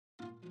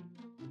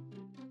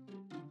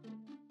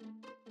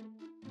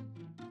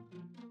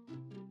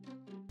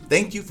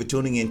Thank you for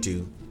tuning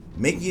into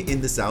Making It in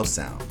the South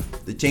Sound,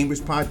 the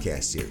Chamber's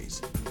podcast series,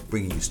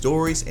 bringing you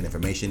stories and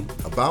information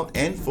about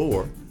and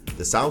for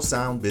the South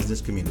Sound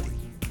business community.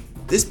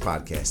 This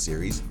podcast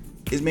series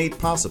is made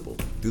possible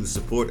through the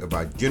support of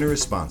our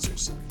generous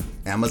sponsors,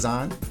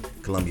 Amazon,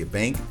 Columbia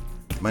Bank,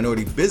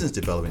 Minority Business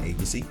Development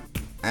Agency,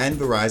 and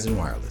Verizon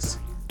Wireless.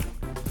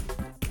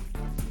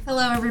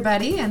 Hello,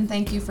 everybody, and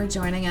thank you for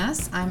joining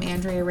us. I'm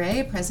Andrea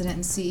Reay, President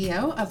and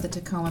CEO of the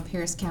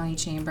Tacoma-Pierce County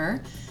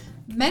Chamber.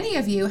 Many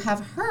of you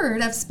have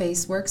heard of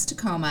Spaceworks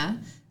Tacoma.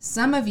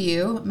 Some of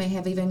you may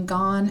have even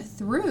gone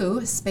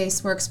through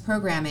Spaceworks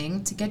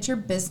programming to get your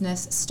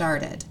business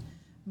started.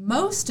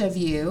 Most of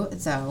you,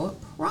 though,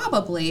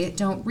 probably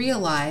don't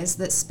realize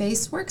that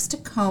Spaceworks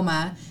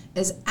Tacoma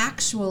is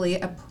actually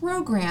a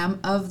program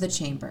of the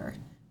Chamber.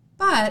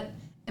 But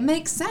it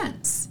makes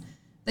sense.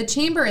 The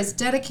Chamber is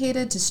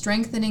dedicated to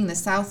strengthening the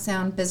South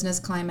Sound business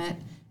climate,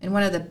 and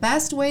one of the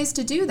best ways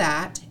to do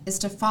that is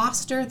to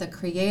foster the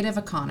creative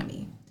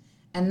economy.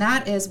 And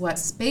that is what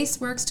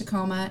Spaceworks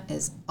Tacoma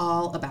is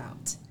all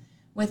about.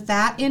 With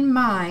that in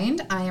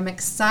mind, I am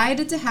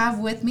excited to have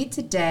with me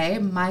today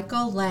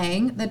Michael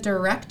Liang, the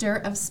Director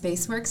of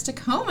Spaceworks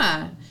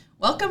Tacoma.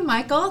 Welcome,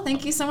 Michael.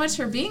 Thank you so much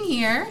for being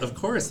here. Of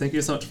course. Thank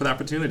you so much for the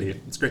opportunity.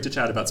 It's great to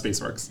chat about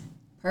Spaceworks.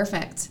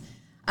 Perfect.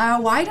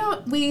 Why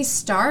don't we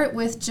start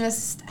with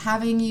just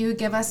having you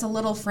give us a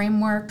little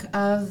framework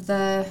of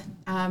the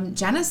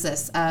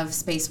genesis of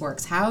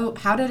Spaceworks?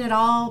 How did it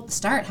all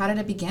start? How did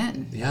it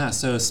begin? Yeah,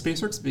 so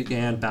Spaceworks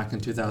began back in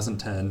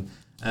 2010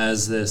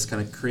 as this kind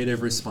of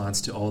creative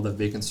response to all the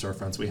vacant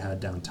storefronts we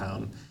had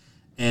downtown.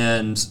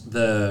 And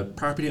the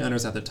property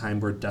owners at the time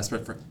were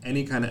desperate for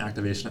any kind of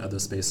activation of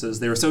those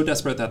spaces. They were so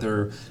desperate that they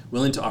were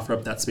willing to offer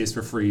up that space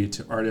for free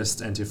to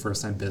artists and to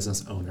first-time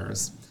business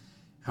owners.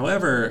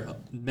 However,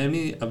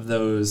 many of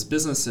those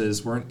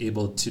businesses weren't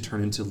able to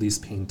turn into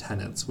lease-paying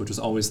tenants, which was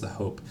always the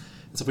hope.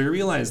 And so we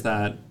realized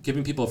that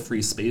giving people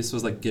free space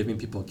was like giving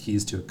people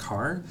keys to a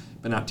car,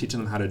 but not teaching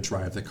them how to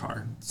drive the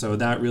car. So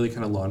that really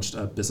kind of launched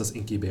a business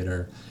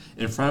incubator.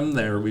 And from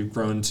there, we've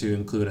grown to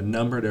include a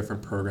number of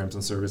different programs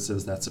and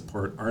services that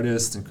support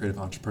artists and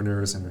creative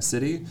entrepreneurs in our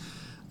city,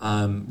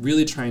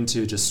 really trying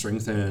to just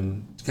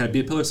strengthen, to kind of be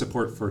a pillar of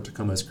support for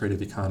Tacoma's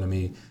creative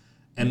economy.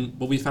 And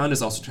what we found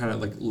is also trying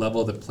to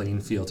level the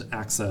playing field to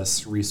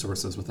access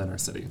resources within our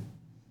city.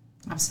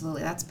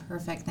 Absolutely. That's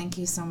perfect. Thank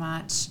you so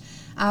much.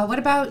 What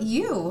about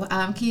you?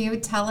 Can you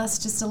tell us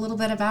just a little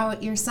bit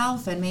about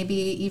yourself and maybe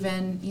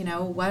even,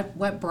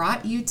 what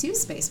brought you to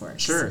Spaceworks?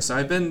 Sure. So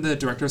I've been the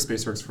director of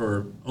Spaceworks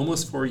for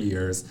almost 4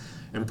 years.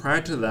 And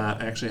prior to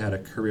that, I actually had a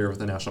career with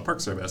the National Park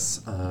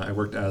Service. I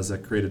worked as a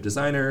creative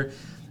designer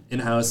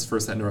in-house,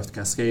 first at North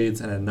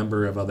Cascades and a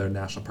number of other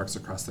national parks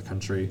across the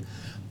country.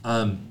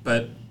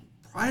 But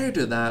prior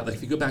to that,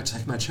 if you go back to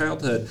my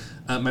childhood,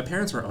 my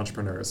parents were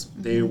entrepreneurs.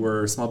 Mm-hmm. They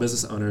were small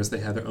business owners. They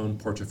had their own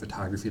portrait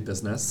photography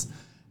business.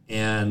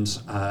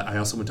 And I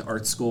also went to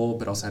art school,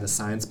 but also had a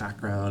science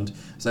background.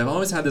 So I've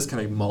always had this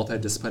kind of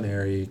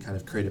multidisciplinary kind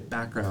of creative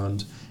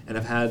background. And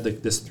I've had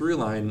this through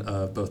line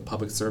of both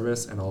public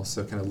service and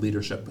also kind of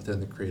leadership within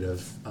the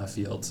creative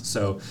field.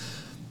 So,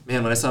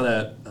 man, when I saw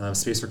that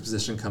Spaceworks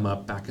position come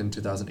up back in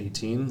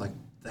 2018,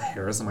 the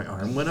hairs on my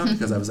arm went up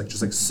because I was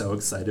so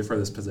excited for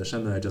this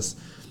position. And I just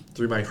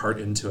threw my heart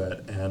into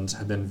it and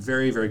have been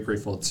very, very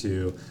grateful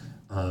to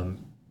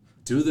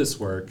do this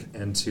work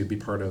and to be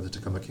part of the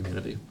Tacoma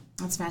community.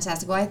 That's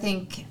fantastic. Well, I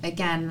think,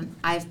 again,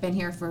 I've been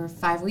here for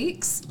 5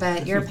 weeks,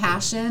 but your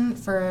passion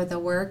for the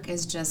work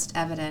is just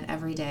evident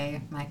every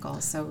day,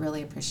 Michael, so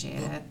really appreciate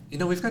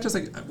it. We've got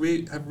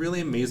we have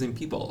really amazing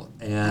people,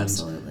 and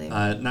absolutely.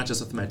 Not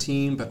just with my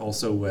team, but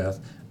also with,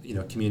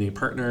 community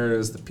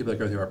partners, the people that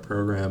go through our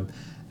program.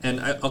 And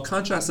I'll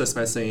contrast this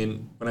by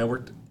saying when I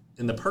worked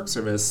in the Park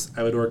Service,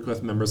 I would work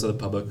with members of the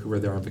public who were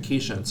there on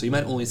vacation. So you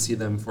might only see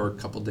them for a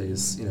couple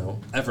days,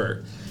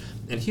 ever.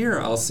 And here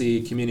I'll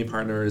see community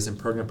partners and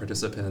program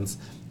participants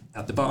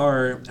at the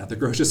bar, at the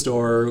grocery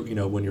store,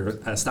 when you're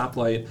at a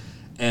stoplight.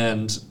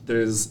 And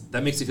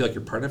that makes you feel like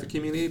you're part of a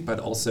community, but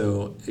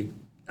also it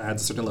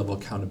adds a certain level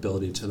of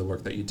accountability to the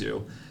work that you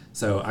do.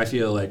 So I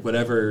feel like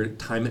whatever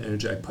time and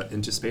energy I put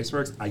into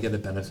Spaceworks, I get a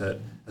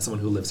benefit as someone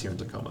who lives here in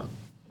Tacoma.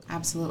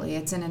 Absolutely.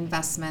 It's an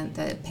investment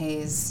that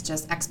pays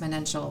just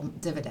exponential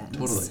dividends.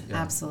 Totally.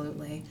 Yeah.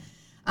 Absolutely.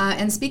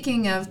 And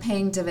speaking of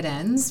paying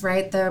dividends,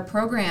 right, the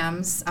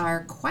programs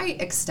are quite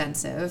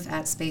extensive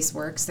at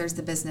Spaceworks. There's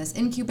the Business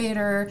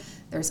Incubator,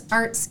 there's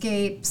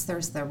Artscapes,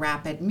 there's the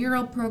Rapid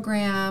Mural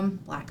Program,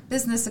 Black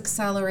Business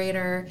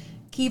Accelerator,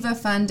 Kiva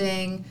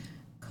Funding,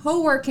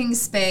 co-working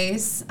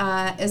space.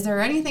 Is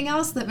there anything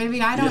else that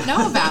maybe I don't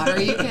know about? Or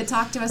you could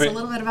talk to us a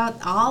little bit about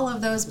all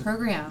of those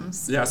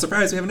programs. Yeah,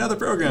 surprise, we have another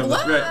program.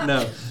 Right,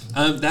 no.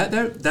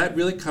 That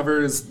really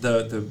covers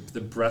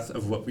the breadth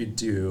of what we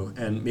do.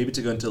 And maybe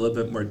to go into a little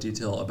bit more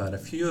detail about a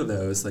few of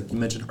those, like you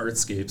mentioned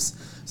Artscapes.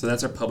 So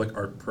that's our public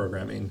art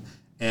programming.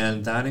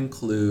 And that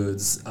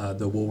includes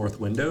the Woolworth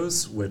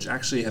Windows, which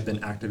actually have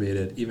been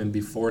activated even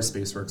before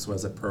Spaceworks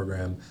was a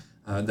program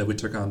that we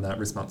took on that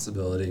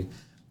responsibility.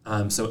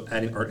 So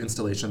adding art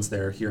installations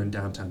there here in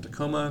downtown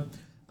Tacoma.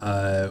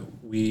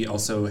 We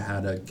also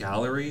had a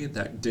gallery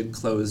that did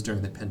close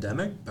during the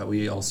pandemic, but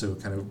we also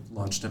kind of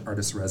launched an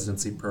artist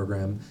residency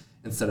program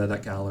instead of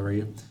that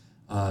gallery.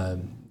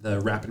 The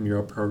Rapid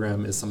Mural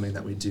program is something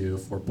that we do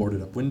for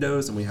boarded up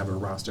windows, and we have a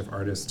roster of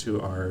artists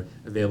who are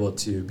available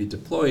to be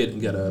deployed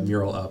and get a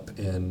mural up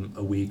in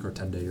a week or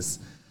 10 days.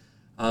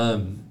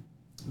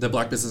 The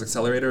Black Business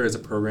Accelerator is a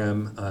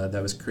program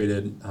that was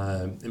created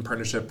in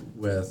partnership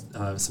with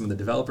some of the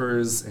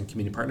developers and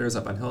community partners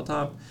up on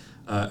Hilltop,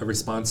 a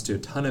response to a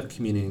ton of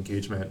community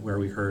engagement where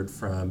we heard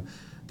from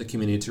the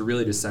community to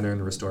really just center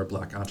and restore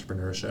Black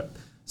entrepreneurship.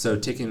 So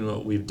taking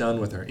what we've done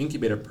with our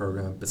incubator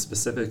program, but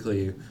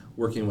specifically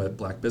working with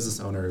Black business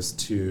owners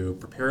to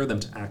prepare them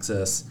to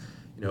access,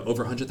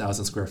 over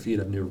 100,000 square feet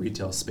of new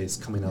retail space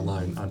coming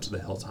online onto the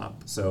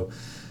Hilltop. So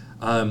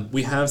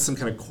we have some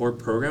kind of core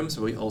programs,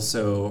 but we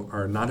also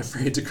are not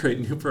afraid to create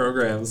new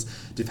programs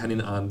depending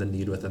on the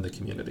need within the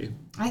community.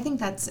 I think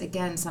that's,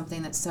 again,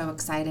 something that's so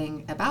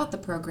exciting about the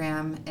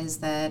program is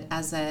that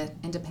as an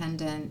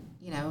independent,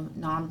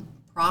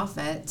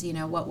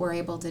 nonprofit, what we're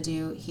able to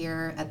do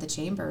here at the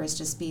Chamber is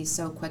just be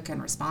so quick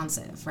and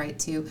responsive, right,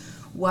 to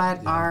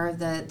what are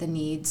the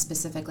needs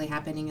specifically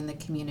happening in the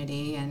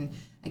community. And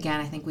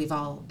again, I think we've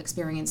all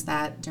experienced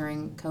that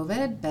during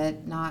COVID,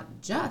 but not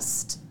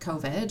just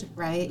COVID,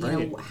 right?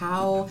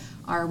 How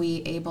are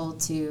we able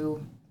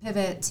to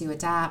pivot, to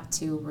adapt,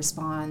 to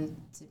respond,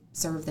 to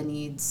serve the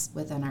needs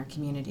within our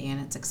community? And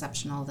it's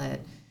exceptional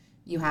that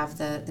you have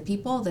the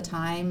people, the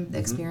time, the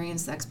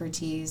experience, the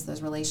expertise,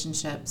 those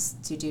relationships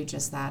to do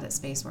just that at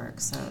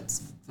Spaceworks. So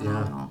it's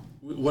phenomenal.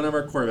 Yeah. One of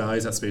our core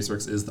values at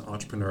Spaceworks is the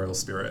entrepreneurial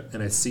spirit.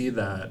 And I see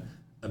that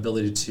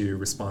ability to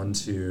respond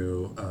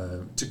to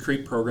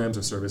create programs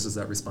or services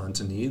that respond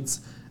to needs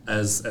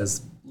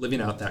as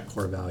living out that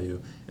core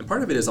value. And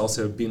part of it is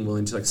also being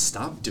willing to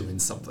stop doing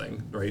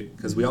something, right?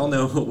 Because we all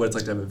know what it's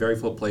like to have a very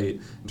full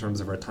plate in terms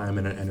of our time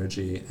and our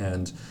energy.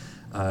 And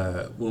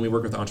when we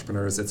work with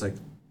entrepreneurs, it's like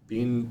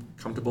being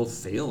comfortable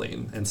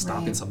failing and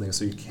stopping something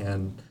so you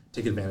can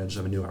take advantage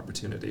of a new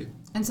opportunity.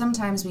 And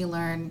sometimes we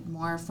learn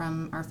more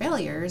from our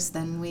failures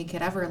than we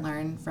could ever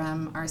learn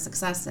from our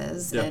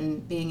successes.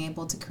 And being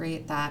able to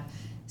create that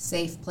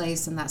safe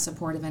place and that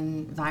supportive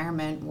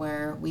environment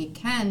where we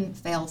can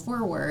fail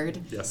forward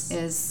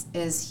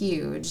is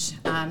huge.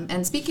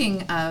 And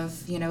speaking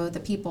of,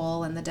 the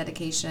people and the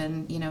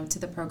dedication, to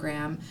the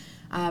program,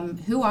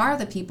 who are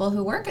the people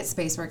who work at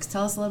Spaceworks?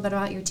 Tell us a little bit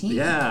about your team.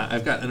 Yeah,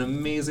 I've got an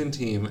amazing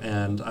team,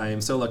 and I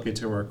am so lucky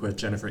to work with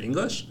Jennifer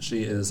English.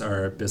 She is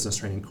our business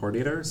training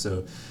coordinator,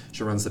 so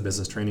she runs the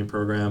business training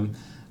program.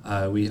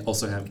 We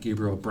also have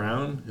Gabriel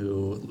Brown,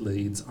 who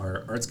leads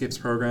our Artscapes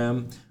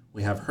program.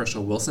 We have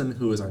Herschel Wilson,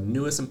 who is our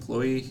newest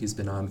employee. He's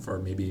been on for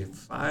maybe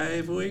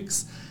 5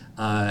 weeks,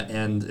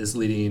 and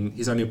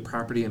he's our new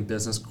property and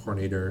business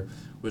coordinator,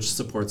 which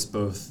supports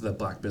both the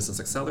Black Business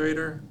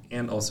Accelerator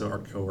and also our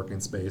co-working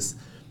space.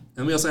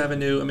 And we also have a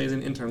new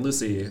amazing intern,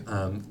 Lucy,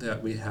 that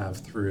we have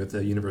through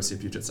the University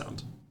of Puget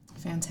Sound.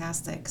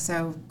 Fantastic.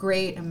 So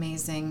great,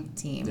 amazing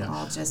team,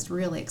 all just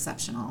really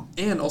exceptional.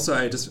 And also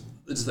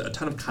there's a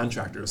ton of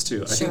contractors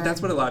too. I think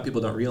that's what a lot of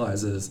people don't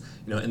realize is,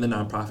 in the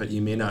nonprofit,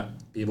 you may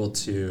not be able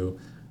to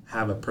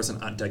have a person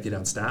dedicated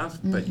on staff,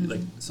 but like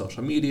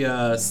social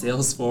media,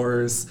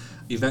 Salesforce,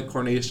 event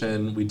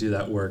coordination, we do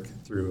that work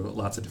through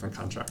lots of different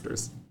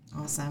contractors.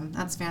 Awesome.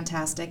 That's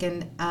fantastic.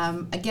 And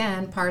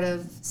again, part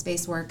of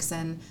Spaceworks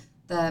and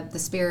the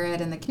spirit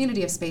and the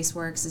community of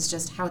Spaceworks is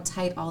just how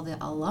tight all the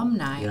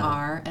alumni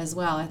are as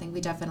well. I think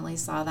we definitely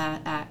saw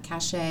that at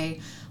Cache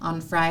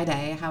on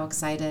Friday, how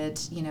excited,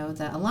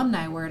 the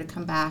alumni were to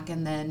come back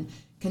and then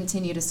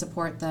continue to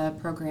support the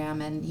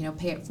program and,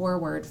 pay it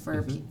forward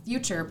for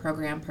future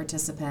program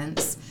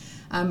participants.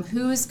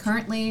 Who's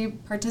currently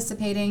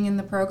participating in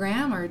the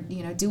program, or,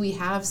 do we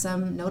have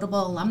some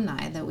notable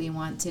alumni that we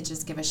want to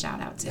just give a shout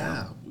out to?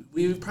 Yeah,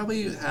 we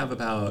probably have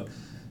about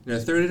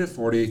 30 to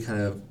 40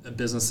 kind of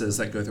businesses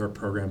that go through our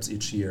programs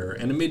each year,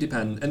 and it may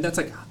depend. And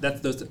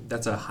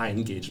that's a high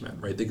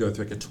engagement, right? They go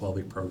through a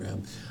 12-week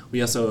program.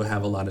 We also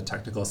have a lot of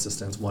technical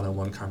assistance,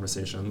 one-on-one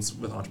conversations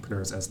with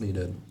entrepreneurs as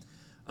needed.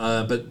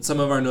 But some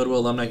of our notable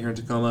alumni here in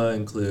Tacoma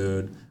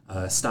include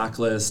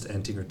Stocklist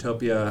and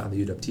Tinkertopia on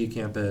the UW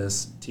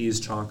campus, Tease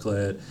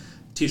Chocolate,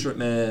 T-Shirt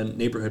Man,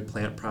 Neighborhood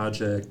Plant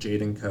Project,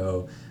 Jade &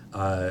 Co.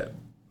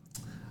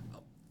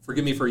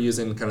 Forgive me for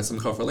using kind of some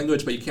colorful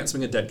language, but you can't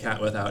swing a dead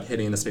cat without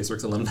hitting a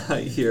Spaceworks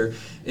alumni here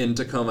in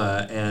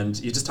Tacoma. And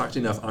you just talk to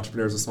enough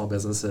entrepreneurs or small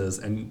businesses,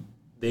 and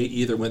they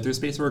either went through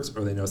Spaceworks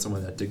or they know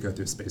someone that did go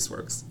through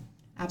Spaceworks.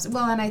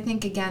 Absolutely. Well, and I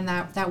think, again,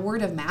 that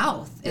word of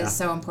mouth is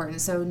so important.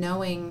 So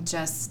knowing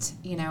just,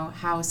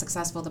 how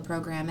successful the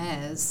program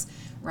is,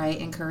 right,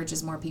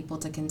 encourages more people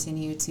to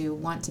continue to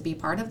want to be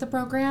part of the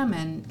program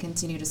and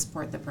continue to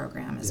support the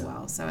program as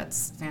well. So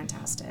it's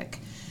fantastic.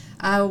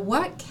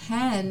 What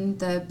can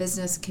the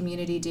business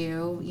community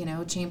do,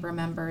 chamber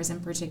members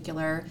in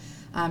particular,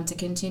 to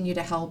continue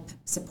to help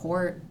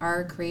support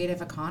our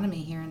creative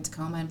economy here in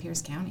Tacoma and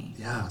Pierce County.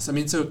 Yeah,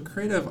 so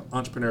creative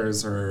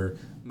entrepreneurs are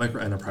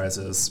micro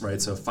enterprises,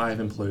 right? So 5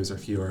 employees or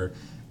fewer,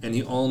 and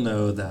you all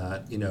know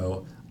that,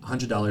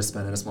 $100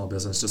 spent in a small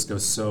business just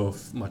goes so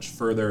much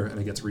further, and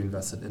it gets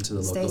reinvested into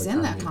the local economy. Stays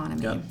in the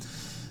economy. Yep.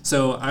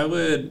 So I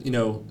would,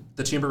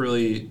 the Chamber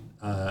really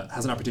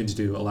has an opportunity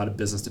to do a lot of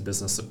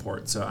business-to-business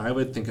support. So I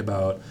would think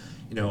about,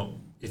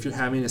 if you're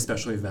having a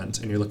special event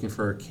and you're looking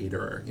for a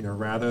caterer,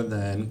 rather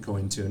than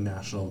going to a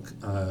national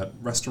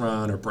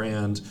restaurant or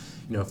brand,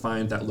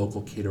 find that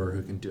local caterer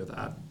who can do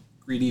that.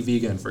 Greedy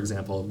Vegan, for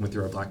example, went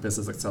through our Black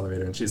Business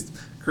Accelerator, and she's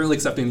currently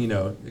accepting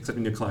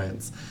new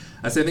clients.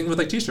 Same thing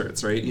with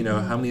T-shirts, right?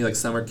 How many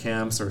summer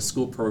camps or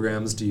school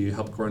programs do you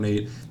help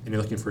coordinate, and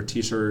you're looking for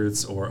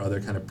T-shirts or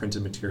other kind of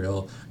printed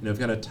material? We've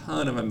got a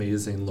ton of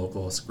amazing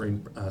local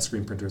screen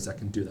printers that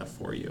can do that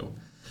for you.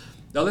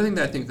 The other thing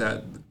that I think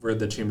that where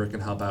the Chamber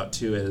can help out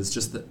too is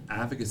just the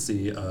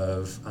advocacy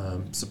of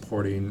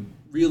supporting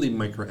really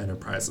micro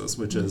enterprises,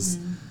 which is.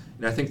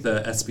 I think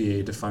the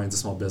SBA defines a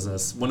small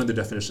business. One of the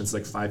definitions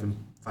is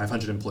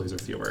 500 employees or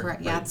fewer.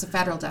 Correct. Right? Yeah, it's a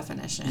federal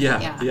definition.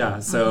 Yeah.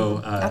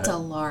 So that's a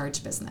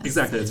large business.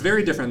 Exactly. It's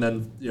very different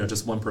than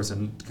just one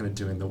person kind of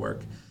doing the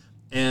work.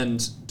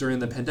 And during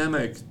the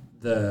pandemic,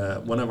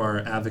 one of our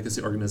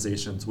advocacy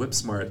organizations,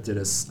 WhipSmart, did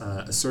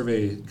a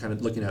survey kind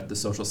of looking at the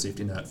social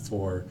safety net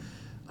for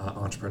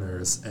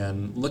entrepreneurs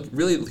and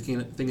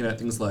thinking at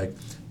things like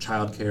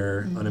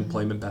childcare,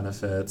 unemployment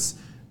benefits,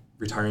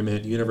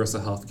 retirement, universal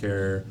health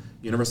care,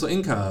 universal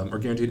income or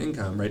guaranteed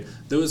income, right?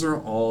 Those are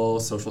all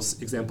social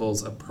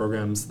examples of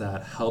programs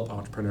that help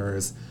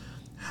entrepreneurs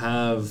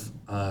have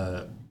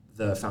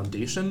the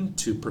foundation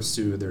to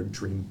pursue their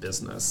dream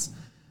business.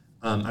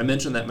 I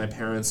mentioned that my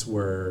parents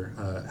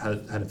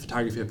had a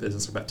photography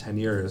business for about 10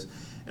 years,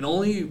 and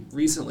only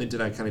recently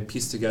did I kind of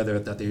piece together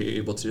that they were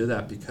able to do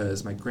that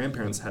because my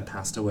grandparents had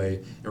passed away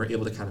and were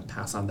able to kind of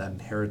pass on that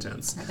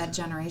inheritance. Right, that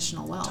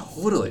generational wealth.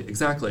 Totally,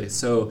 exactly.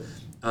 So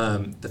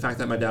the fact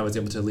that my dad was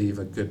able to leave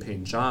a good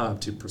paying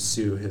job to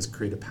pursue his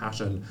creative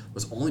passion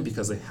was only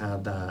because they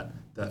had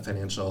that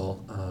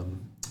financial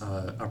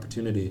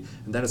opportunity,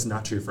 and that is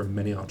not true for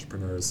many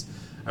entrepreneurs.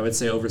 I would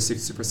say over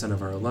 60%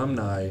 of our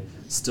alumni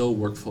still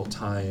work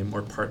full-time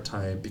or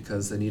part-time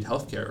because they need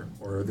healthcare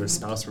or their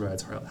spouse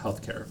provides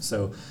healthcare.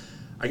 So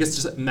I guess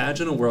just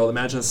imagine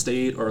a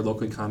state or a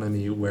local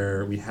economy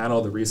where we had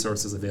all the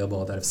resources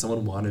available that if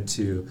someone wanted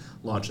to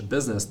launch a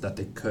business that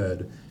they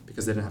could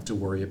because they didn't have to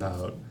worry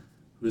about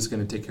who's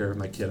going to take care of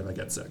my kid if I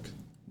get sick.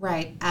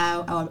 Right.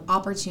 An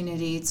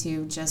opportunity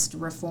to just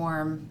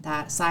reform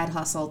that side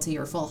hustle to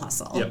your full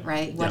hustle, Yep.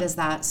 right? What does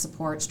that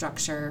support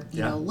structure,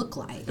 look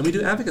like? And we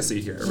do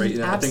advocacy here, right?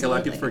 Absolutely. I think a lot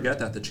of people forget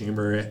that the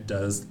Chamber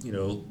does,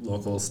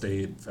 local,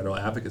 state, federal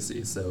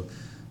advocacy. So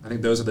I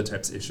think those are the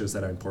types of issues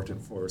that are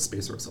important for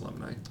Spaceworks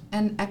alumni.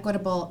 And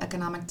equitable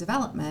economic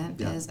development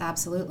is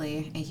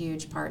absolutely a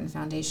huge part and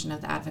foundation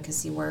of the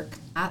advocacy work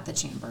at the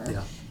Chamber.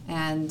 Yeah.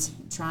 And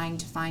trying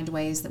to find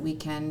ways that we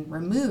can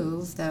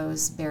remove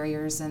those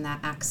barriers and that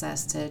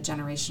access to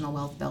generational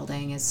wealth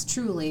building is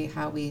truly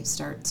how we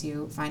start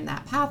to find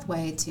that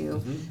pathway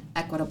to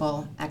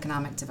equitable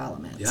economic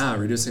development. Yeah,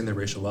 reducing the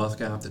racial wealth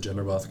gap, the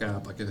gender wealth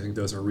gap. I think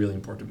those are really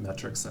important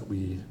metrics that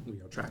we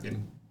are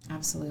tracking.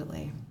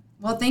 Absolutely.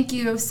 Well, thank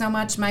you so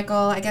much, Michael.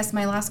 I guess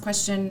my last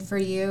question for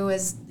you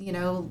is,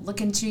 look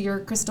into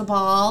your crystal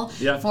ball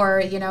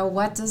for,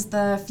 what does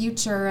the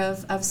future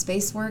of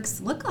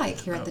Spaceworks look like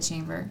here at the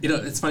Chamber?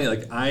 It's funny,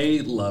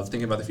 I love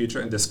thinking about the future,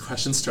 and this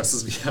question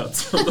stresses me out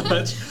so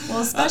much.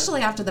 Well,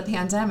 especially after the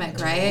pandemic,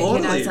 right?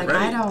 Totally, it's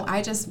right?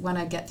 I just want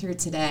to get through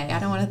today. I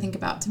don't want to think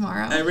about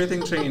tomorrow.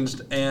 Everything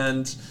changed,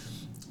 and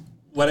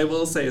what I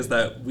will say is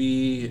that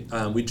we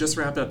just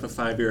wrapped up a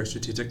 5-year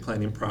strategic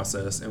planning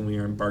process, and we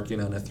are embarking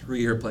on a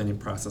 3-year planning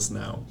process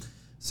now.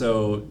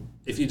 So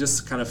if you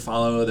just kind of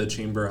follow the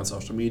Chamber on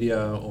social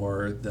media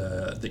or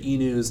the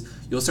e-news,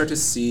 you'll start to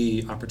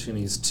see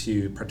opportunities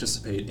to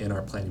participate in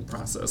our planning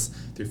process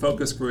through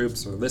focus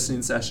groups or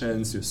listening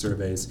sessions, through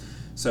surveys.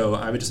 So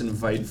I would just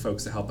invite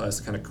folks to help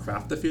us kind of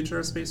craft the future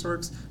of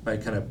Spaceworks by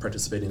kind of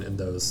participating in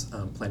those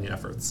planning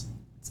efforts.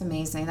 It's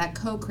amazing. That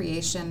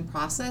co-creation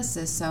process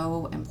is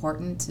so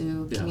important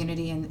to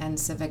community and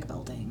civic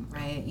building,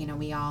 right?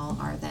 We all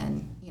are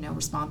then,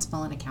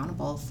 responsible and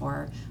accountable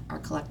for our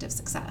collective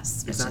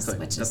success,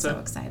 which is so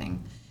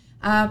exciting.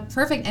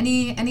 Perfect.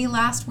 Any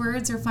last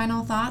words or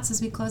final thoughts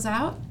as we close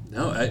out?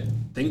 No,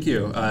 thank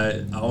you.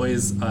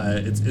 Always,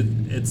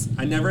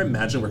 I never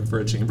imagined working for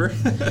a chamber,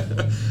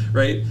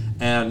 right?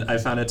 And I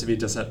found it to be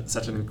just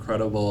such an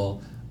incredibly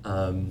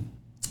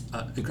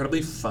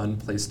fun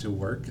place to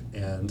work,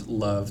 and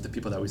love the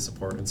people that we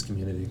support in this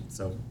community.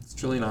 So it's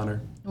truly an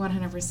honor.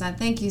 100%.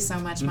 Thank you so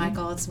much,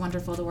 Michael. It's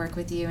wonderful to work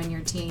with you and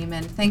your team.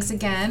 And thanks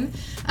again.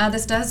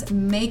 This does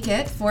make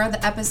it for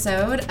the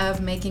episode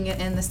of Making It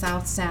in the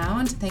South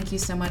Sound. Thank you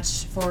so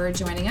much for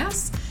joining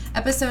us.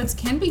 Episodes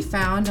can be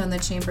found on the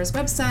Chamber's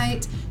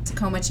website,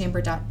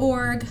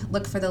 tacomachamber.org.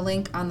 Look for the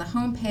link on the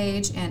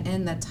homepage and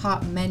in the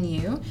top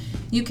menu.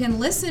 You can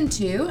listen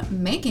to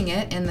Making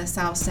It in the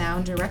South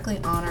Sound directly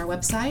on our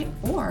website,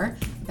 or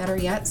better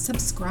yet,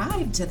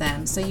 subscribe to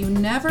them so you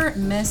never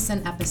miss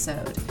an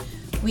episode.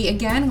 We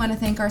again want to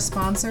thank our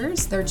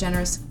sponsors. Their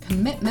generous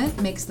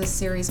commitment makes this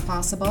series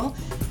possible: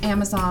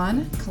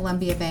 Amazon,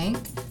 Columbia Bank,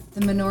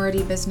 the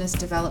Minority Business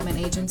Development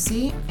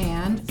Agency,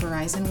 and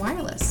Verizon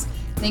Wireless.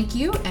 Thank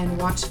you, and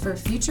watch for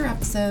future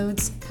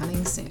episodes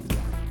coming soon.